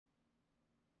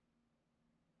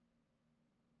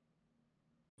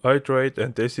I tried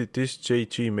and tested this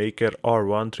JGMaker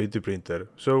R1 3D printer,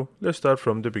 so let's start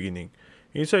from the beginning.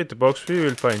 Inside the box we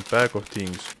will find bag of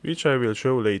things, which I will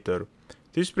show later.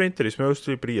 This printer is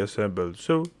mostly pre-assembled,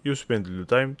 so you spend little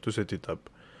time to set it up.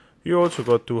 You also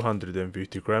got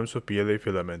 250 grams of PLA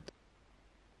filament.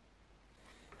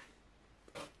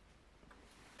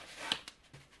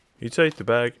 Inside the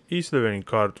bag is the leveling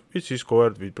card, which is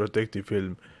covered with protective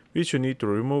film, which you need to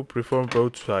remove from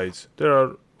both sides. There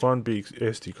are one big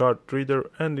SD card reader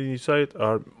and inside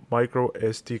are micro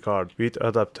SD card with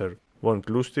adapter, one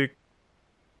glue stick,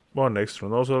 one extra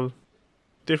nozzle,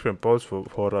 different bolts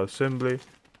for assembly,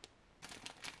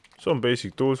 some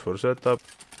basic tools for setup,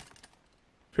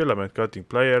 filament cutting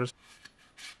pliers,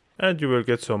 and you will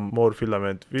get some more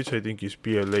filament, which I think is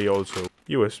PLA also,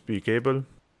 USB cable.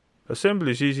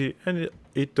 Assembly is easy and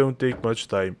it don't take much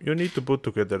time. You need to put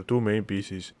together two main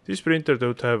pieces. This printer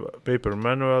don't have paper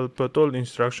manual, but all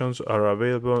instructions are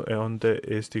available on the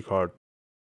SD card.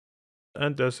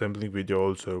 And the assembling video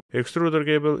also. Extruder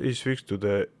cable is fixed to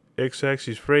the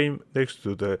X-axis frame next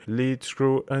to the lead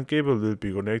screw and cable will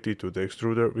be connected to the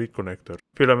extruder with connector.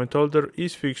 Filament holder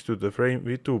is fixed to the frame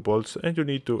with two bolts and you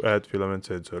need to add filament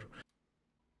sensor.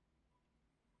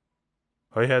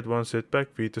 I had one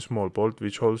setback with a small bolt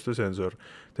which holds the sensor.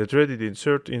 The threaded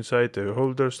insert inside the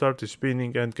holder started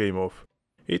spinning and came off.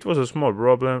 It was a small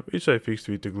problem which I fixed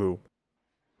with the glue.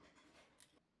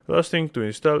 Last thing to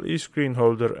install is screen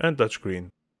holder and touchscreen.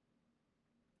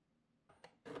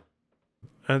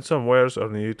 And some wires are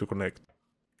needed to connect.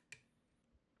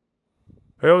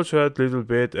 I also had little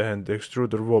bed and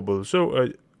extruder wobble, so I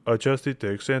adjusted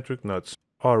the eccentric nuts.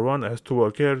 R1 has dual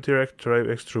gear direct drive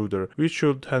extruder, which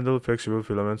should handle flexible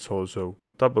filaments also.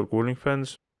 Double cooling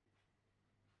fans.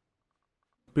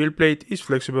 Build plate is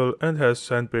flexible and has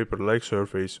sandpaper-like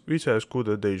surface, which has good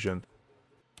adhesion.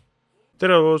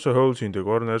 There are also holes in the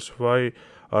corners, why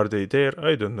are they there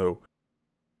I don't know.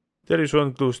 There is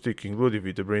one glue stick included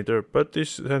with the printer, but this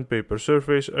sandpaper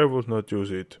surface I will not use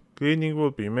it. Cleaning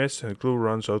will be mess and glue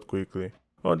runs out quickly.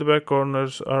 On the back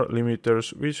corners are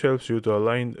limiters, which helps you to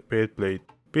align the bed plate.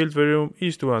 Build volume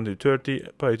is 230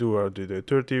 by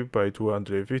 230 by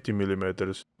 250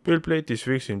 mm. Build plate is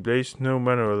fixed in place, no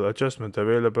manual adjustment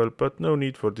available, but no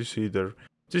need for this either.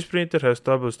 This printer has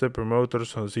double stepper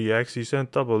motors on Z-axis and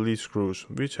double lead screws,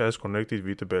 which has connected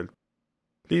with the belt.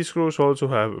 Lead screws also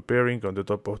have a bearing on the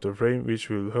top of the frame, which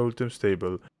will hold them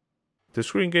stable. The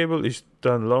screen cable is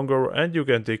done longer and you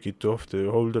can take it off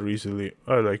the holder easily.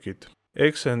 I like it.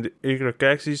 X and Y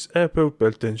axis have both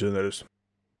belt tensioners.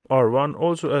 R1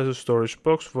 also has a storage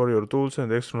box for your tools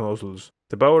and extra nozzles.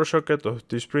 The power socket of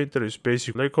this printer is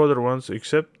basic like other ones,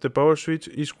 except the power switch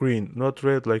is green, not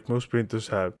red like most printers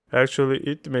have. Actually,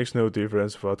 it makes no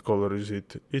difference what color is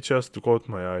it just caught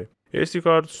my eye. SD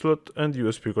card slot and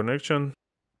USB connection.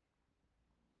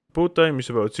 Boot time is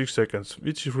about 6 seconds,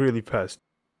 which is really fast.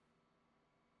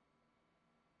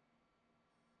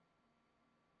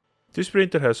 This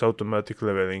printer has automatic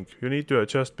leveling. You need to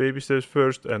adjust baby steps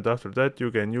first and after that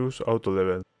you can use auto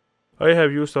level. I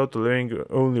have used auto leveling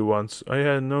only once. I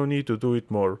had no need to do it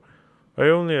more. I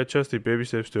only adjusted baby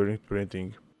steps during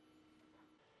printing.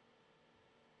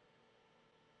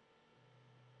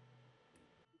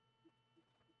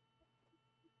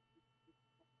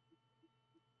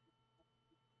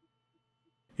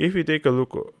 If we take a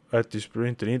look at this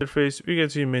printer interface, we can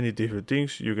see many different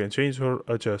things you can change or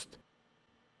adjust.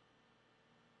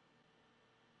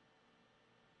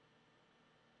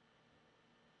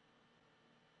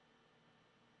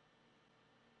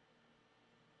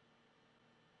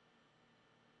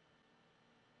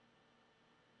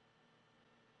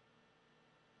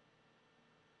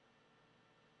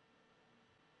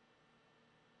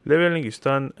 Leveling is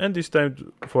done and it's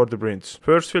time for the prints.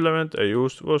 First filament I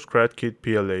used was GratKit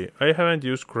PLA. I haven't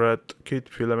used GratKit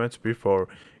filaments before.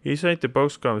 Inside the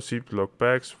box comes Ziploc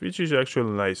bags, which is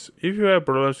actually nice. If you have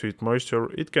problems with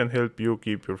moisture, it can help you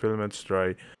keep your filaments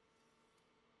dry.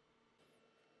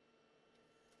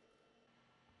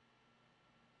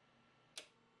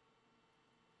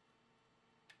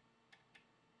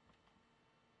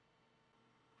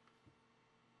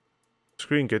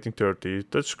 Screen getting dirty.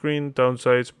 Touchscreen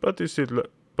downsides,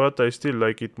 but I still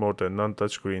like it more than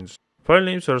non-touch screens. File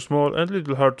names are small and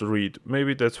little hard to read.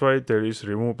 Maybe that's why there is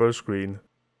removable screen.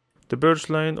 The burst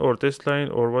line or test line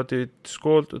or what it's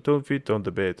called don't fit on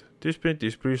the bed. This print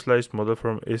is pre-sliced model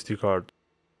from SD card.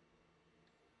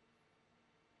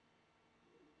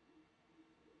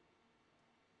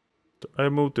 I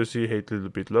moved the Z height a little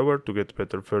bit lower to get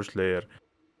better first layer.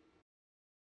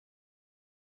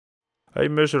 I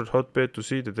measured hotbed to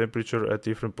see the temperature at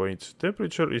different points.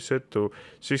 Temperature is set to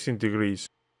 16 degrees.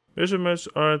 Measurements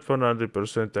aren't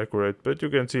 100% accurate, but you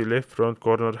can see left front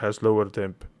corner has lower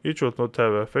temp. It should not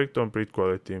have effect on print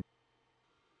quality.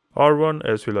 R1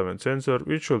 has filament sensor,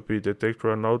 which should be detect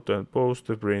runout and pause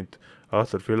the print.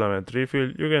 After filament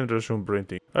refill, you can resume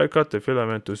printing. I cut the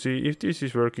filament to see if this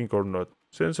is working or not.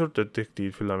 Sensor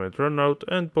detected filament runout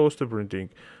and paused the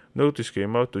printing. Notice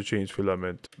came out to change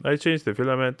filament. I changed the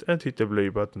filament and hit the play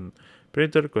button.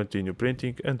 Printer continue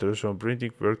printing and resume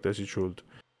printing worked as it should.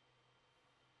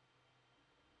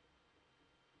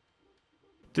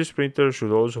 This printer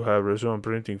should also have resume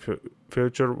printing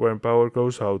feature when power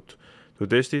goes out. To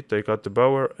test it, I cut the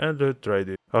power and tried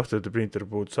it. After the printer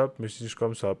boots up, message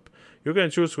comes up. You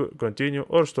can choose continue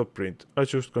or stop print. I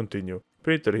choose continue.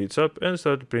 Printer heats up and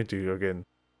starts printing again.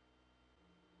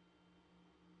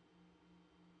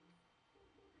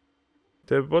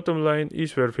 The bottom line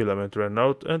is where filament ran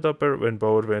out and upper when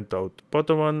power went out.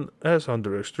 Bottom one has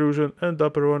under extrusion and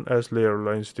upper one has layer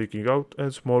lines sticking out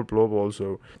and small blob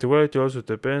also. The quality also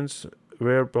depends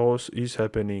where pause is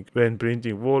happening, when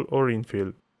printing wall or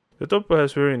infill. The top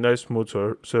has very nice smooth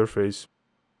surface.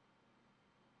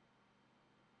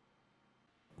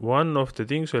 One of the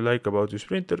things I like about this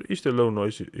printer is the low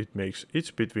noise it makes.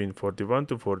 It's between 41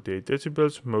 to 48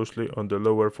 decibels, mostly on the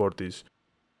lower 40s.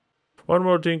 One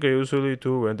more thing I usually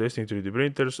do when testing 3D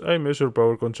printers, I measure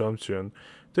power consumption.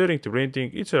 During the printing,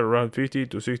 it's around 50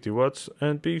 to 60 watts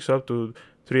and peaks up to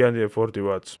 340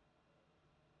 watts.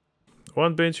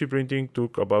 One benchy printing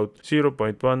took about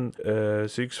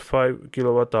 0.165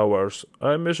 kilowatt hours.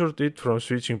 I measured it from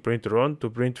switching printer on to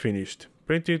print finished.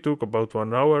 Printing took about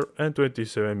 1 hour and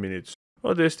 27 minutes.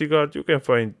 On the SD card you can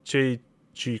find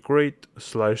JGMaker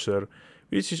slicer,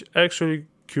 which is actually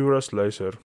Cura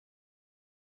slicer.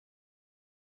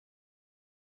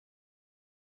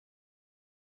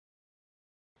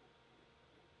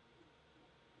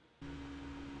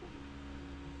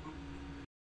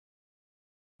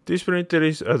 This printer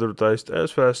is advertised as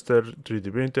faster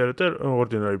 3D printer than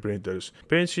ordinary printers.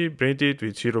 Benchy printed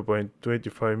with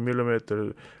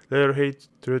 0.25mm layer height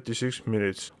 36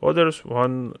 minutes, others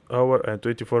 1 hour and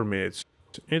 24 minutes.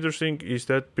 Interesting is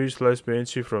that pre-sliced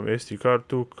Benchy from SD card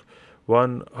took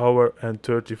 1 hour and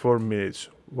 34 minutes.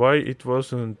 Why it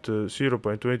wasn't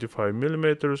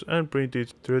 0.25mm and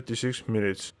printed 36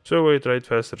 minutes. So I tried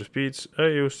faster speeds. I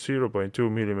used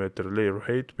 0.2mm layer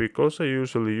height because I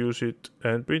usually use it,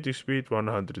 and printing speed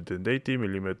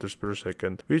 180mm per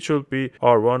second, which should be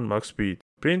R1 max speed.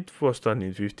 Print was done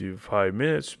in 55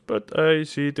 minutes, but I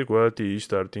see the quality is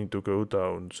starting to go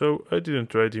down, so I didn't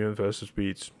try even faster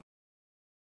speeds.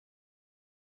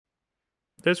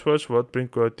 Let's watch what print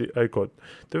quality I got.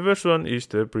 The first one is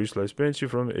the pre-sliced Benchy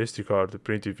from SD card,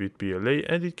 printed with PLA,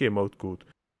 and it came out good.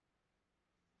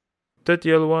 That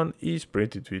yellow one is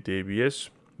printed with ABS,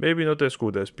 maybe not as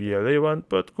good as PLA one,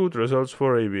 but good results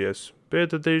for ABS.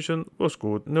 Bed adhesion was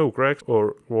good, no cracks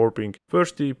or warping.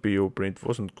 First TPO print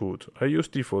wasn't good. I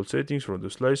used default settings from the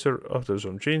slicer. After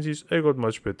some changes I got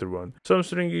much better one. Some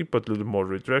stringy but little more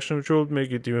retraction should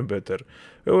make it even better.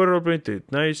 Overall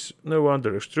printed nice, no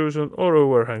under extrusion or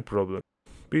overhang problem.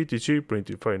 PTG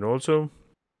printed fine also.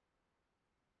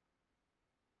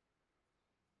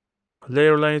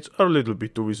 Layer lines are a little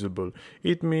bit too visible.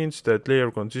 It means that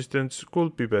layer consistency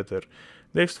could be better.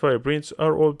 Next 5 prints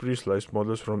are all pre-sliced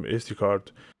models from SD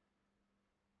card.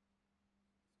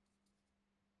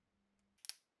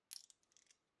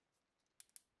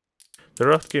 The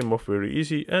raft came off very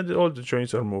easy and all the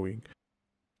joints are moving.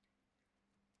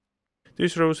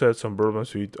 This row had some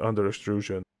problems with under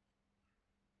extrusion.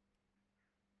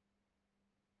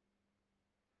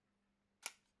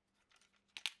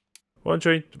 One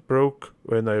joint broke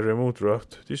when I removed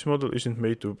raft. This model isn't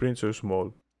made to print so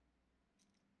small.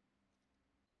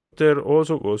 There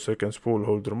also was second spool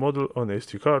holder model on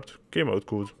SD card, came out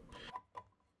good.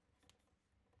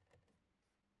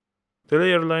 The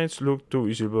layer lines looked too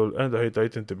visible and I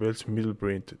tightened the belt's middle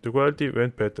print. The quality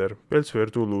went better, belts were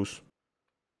too loose.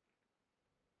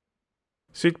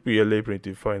 Silk PLA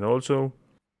printed fine also.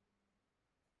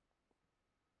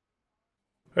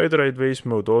 I tried waste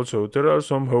mode also, there are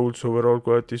some holes, overall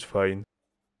quality is fine.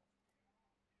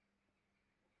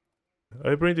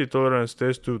 I printed tolerance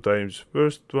test 2 times,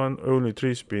 first one only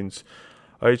 3 spins.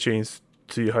 I changed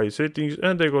the high settings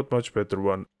and I got much better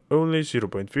one. Only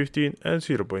 0.15 and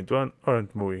 0.1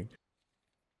 aren't moving.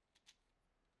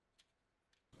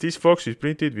 This fox is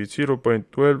printed with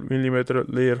 0.12mm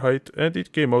layer height and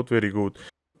it came out very good.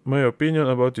 My opinion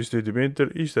about this 3D printer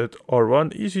is that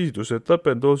R1 is easy to set up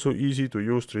and also easy to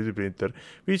use 3D printer,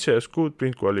 which has good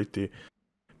print quality.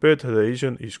 but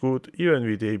adhesion is good even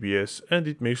with ABS and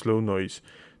it makes low noise.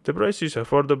 The price is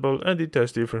affordable and it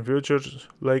has different features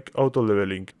like auto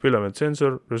leveling, filament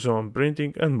sensor, resonant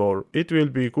printing and more. It will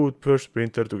be a good first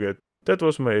printer to get. That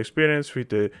was my experience with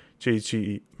the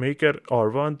JGMaker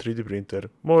R1 3D printer.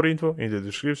 More info in the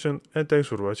description and thanks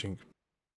for watching.